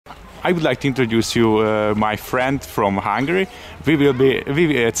I would like to introduce you my friend from Hungary. We will be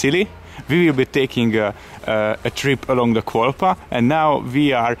Cili. We will be taking a trip along the Kolpa, and now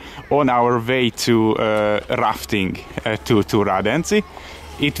we are on our way to rafting to Radenci.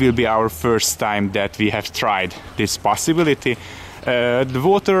 It will be our first time that we have tried this possibility. The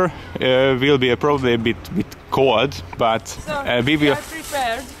water will be probably a bit cold, but so we will. Are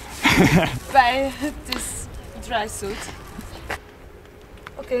prepared by this dry suit.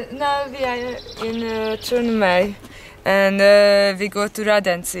 Okay, now we are in Churnmai, and we go to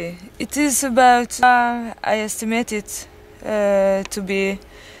Radenci. It is about, I estimate it to be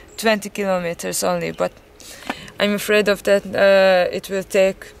 20 kilometers only, but I'm afraid of that it will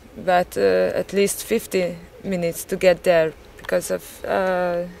take about at least 50 minutes to get there because of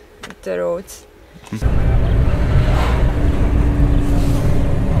the roads.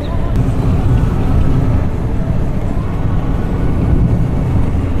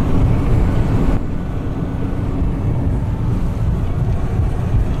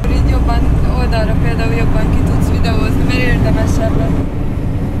 Oldalra például jobban ki tudsz videózni, mert érdemesebben.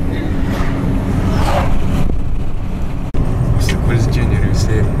 És akkor ez gyönyörű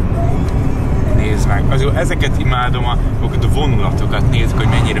szép. Nézd meg. Azért ezeket imádom, a vonulatokat nézzük, hogy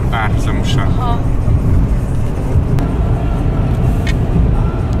mennyire párhuzamosan. Aha.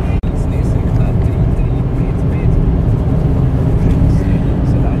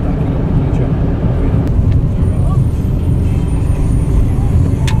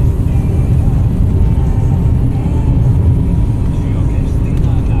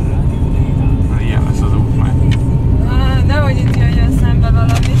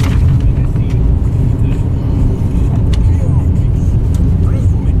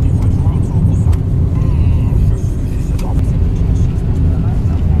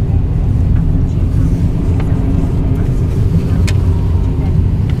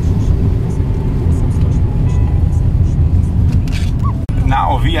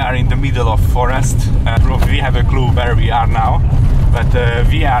 We are in the middle of forest. We have a clue where we are now, but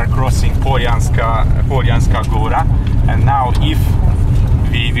we are crossing Poljanska Gora, and now if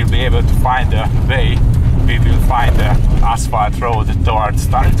we will be able to find a way, we will find the asphalt road towards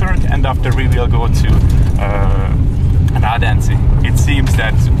Stariturg, and after we will go to Radenci. It seems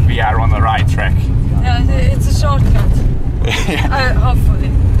that we are on the right track. Yeah, it's a shortcut.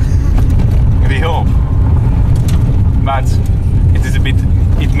 Hopefully. We hope. But it is a bit.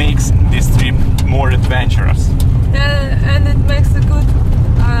 It makes this trip more adventurous. Yeah, and it makes a good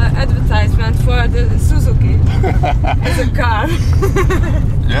advertisement for the Suzuki as a car.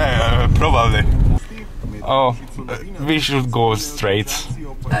 Yeah, probably. Oh, we should go straight.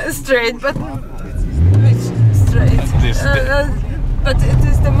 Straight, but which straight? But it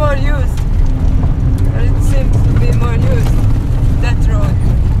is the more used. It seems to be more used, that road.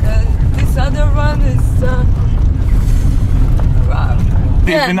 This other one is... wow.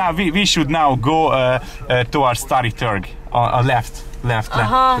 Yeah. Now we should now go towards Stariturg, left.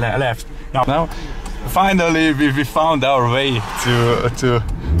 Now, finally we found our way to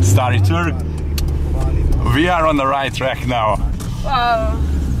Stariturg. We are on the right track now. Wow.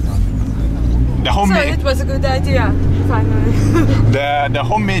 So it was a good idea, finally. the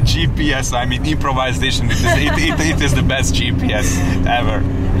homemade GPS, I mean improvisation, it is the best GPS ever.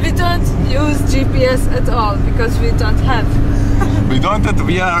 We don't use GPS at all because we don't have.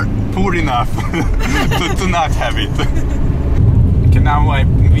 We are poor enough to not have it. Okay, now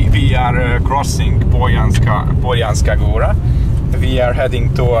we are crossing Poljanska Gora. We are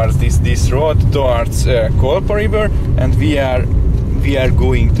heading towards this road towards Kolpa River, and we are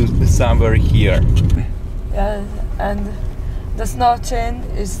going to somewhere here. Yeah, and the snow chain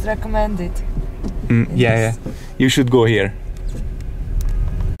is recommended. Yeah, you should go here.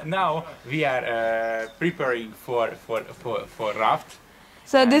 Now we are preparing for raft.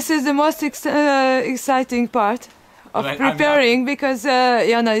 So this is the most exciting part of preparing, because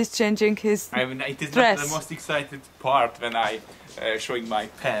Jana is changing his dress. I mean, it is not the most excited part when I showing my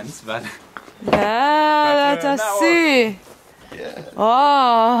pants, but... Yeah, let us see. Yeah.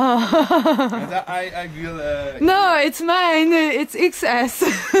 Oh. And I will... No, it's mine. It's XS,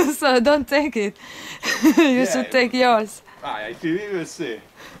 so don't take it. You should take yours. We will see.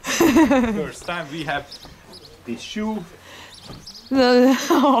 First time we have this shoe.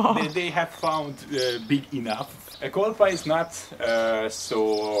 They have found big enough. Kolpa is not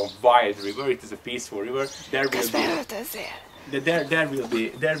so wide river. It is a peaceful river. There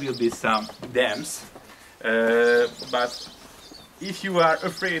will be some dams, but if you are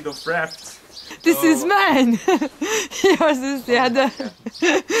afraid of rafts, this is mine. Yours is the other.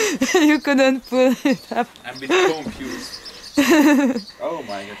 You couldn't pull it up. I'm a bit confused. Oh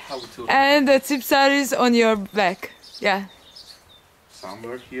my god, how to... And the zipsar is on your back. Yeah.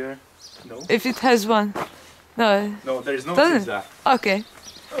 Somewhere here? No? If it has one. No. No, there is no Doesn't? zipzar. Okay.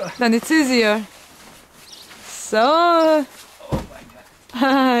 Then it's easier. So... Oh my god.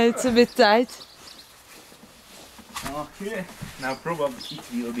 it's a bit tight. Okay. Now probably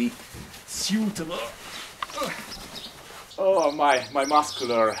it will be suitable. Oh my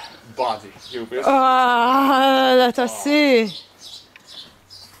muscular body. You will. Let us see.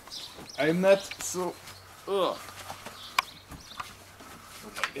 I'm not so... Oh my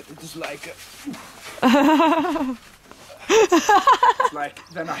god, it is like a... It's like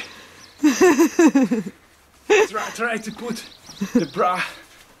when I try to put the bra,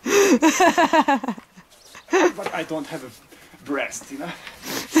 but I don't have a breast, you know.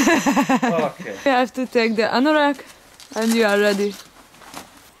 Okay. You have to take the anorak and you are ready.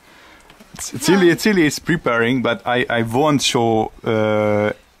 Chile is preparing, but I won't show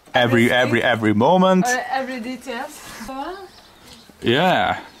every moment. Every detail.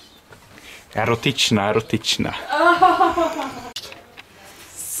 Yeah. Erotična.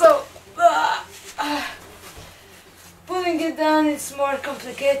 So, pulling it down is more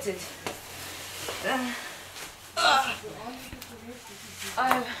complicated.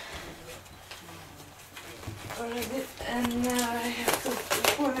 I've already, and now I have to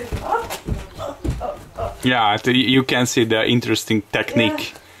pull it up. Yeah, you can see the interesting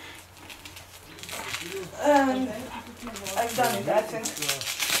technique. And I've done it, I think.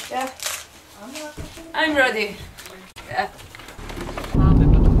 Yeah. I'm ready. Yeah.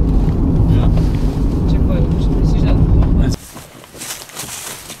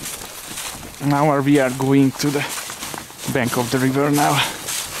 Now we are going to the bank of the river now.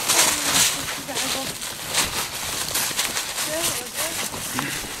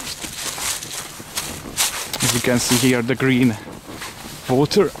 As you can see here, the green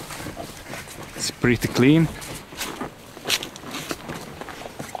water. It's pretty clean.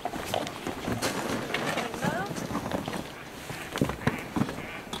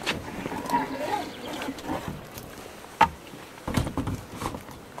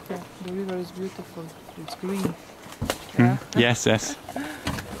 The river is beautiful. It's green. Yes. As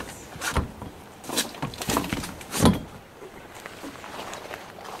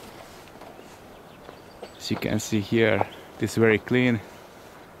you can see here, it is very clean.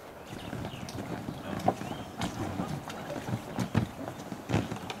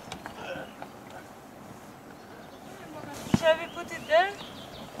 Shall we put it there?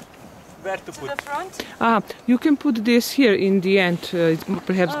 Where to To the front? You can put this here in the end. It's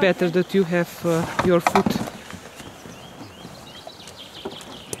perhaps better that you have your foot.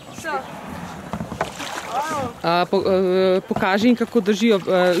 So. Pokaži jim kako držijo.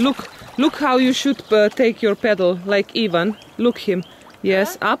 Look how you should take your pedal, like Ivan. Look him.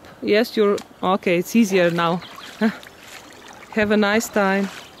 Yes, up. Yes, you're okay. It's easier now. Have a nice time.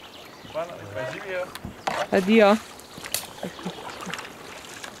 Addio.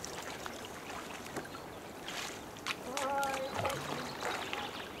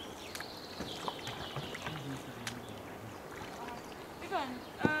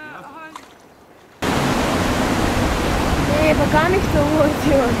 Pa kam jih to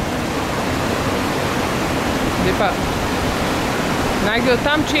vozijo? Zdaj pa naj grejo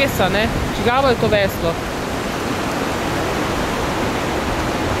tam česa, ne? Čigavo je to veslo?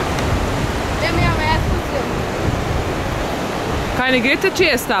 Ja veslo. Kaj, ne greste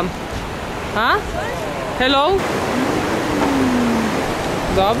čez tam? Ha? Hello?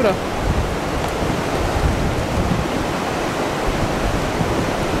 Dobro.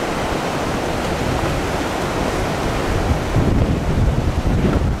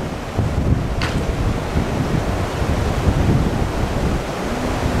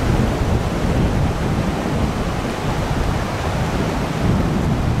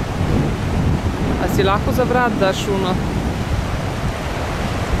 Si lahko za vrat daš uno.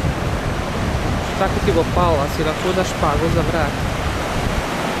 Tako ti bo pal, a si lahko daš špago za vrat.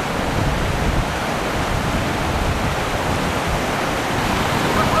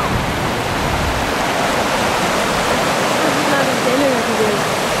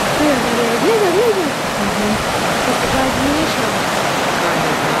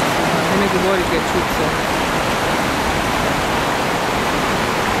 Ne govori kaj čuce.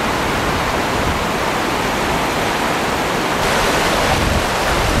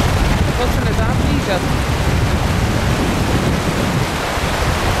 To se ne da bližati.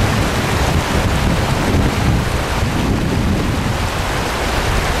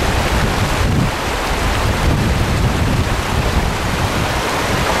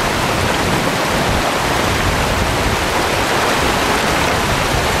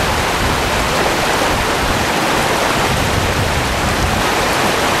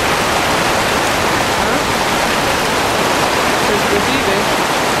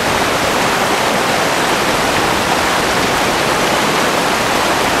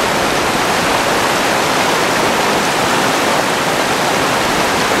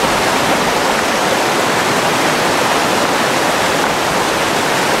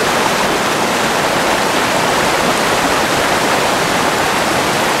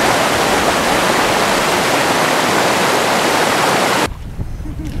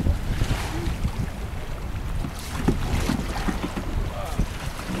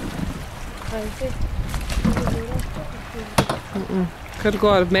 kar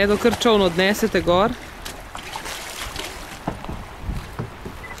gor, medo kar čovno odnesete gor.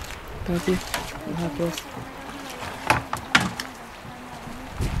 Pati, aha, prost.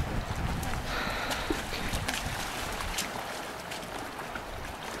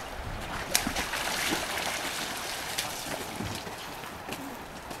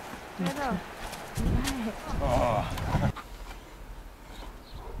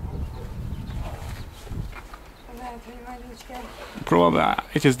 Probably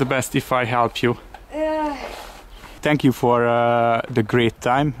it is the best if I help you. Thank you for the great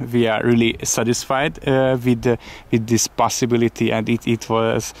time. We are really satisfied with this possibility, and it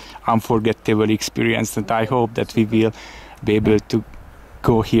was unforgettable experience, and I hope that we will be able to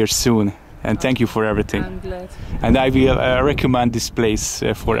go here soon. And thank you for everything. I'm glad. And I will recommend this place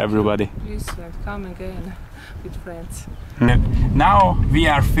for everybody. Please come again with friends. Now we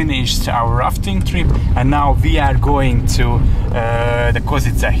are finished our rafting trip, and now we are going to the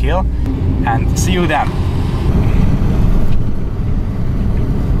Kozice hill, and see you then.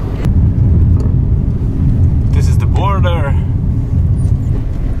 This is the border.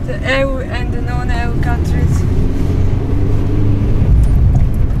 The EU and the non-EU countries.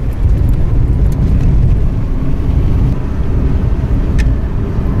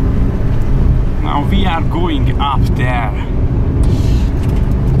 Now we are going up there.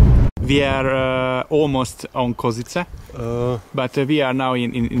 We are almost on Kozice, but we are now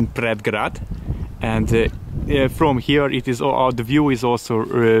in Predgrad, and from here it is the view is also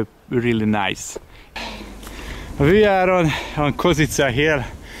really nice. We are on Kozice hill.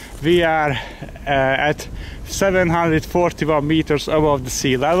 We are at 741 meters above the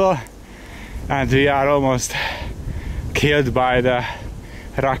sea level, and we are almost killed by the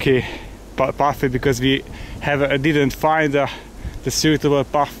rocky pathway because we didn't find the suitable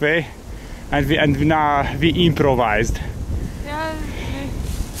pathway, and now we improvised. Yeah,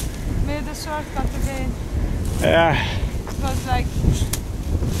 we made a shortcut again. Yeah. It was like...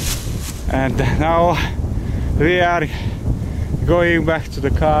 And now we are going back to the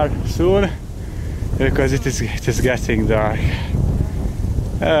car soon because it is getting dark.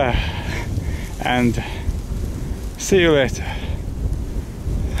 And see you later.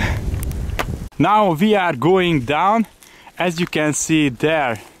 Now we are going down. As you can see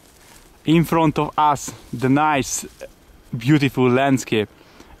there in front of us, the nice beautiful landscape,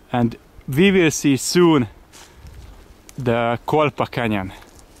 and we will see soon the Kolpa Canyon.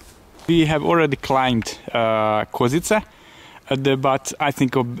 We have already climbed Kozice, but I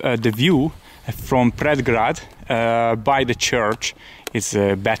think the view from Predgrad by the church is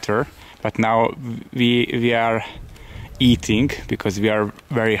better. But now we are eating because we are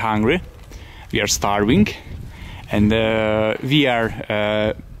very hungry. We are starving, and we have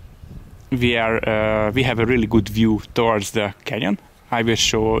a really good view towards the canyon. I will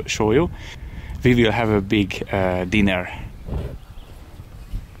show you. We will have a big dinner.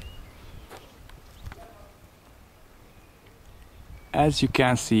 As you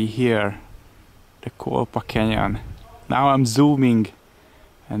can see here, the Kolpa Canyon. Now I'm zooming,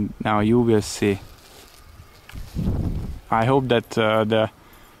 and now you will see. I hope that the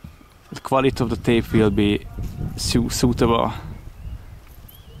quality of the tape will be suitable.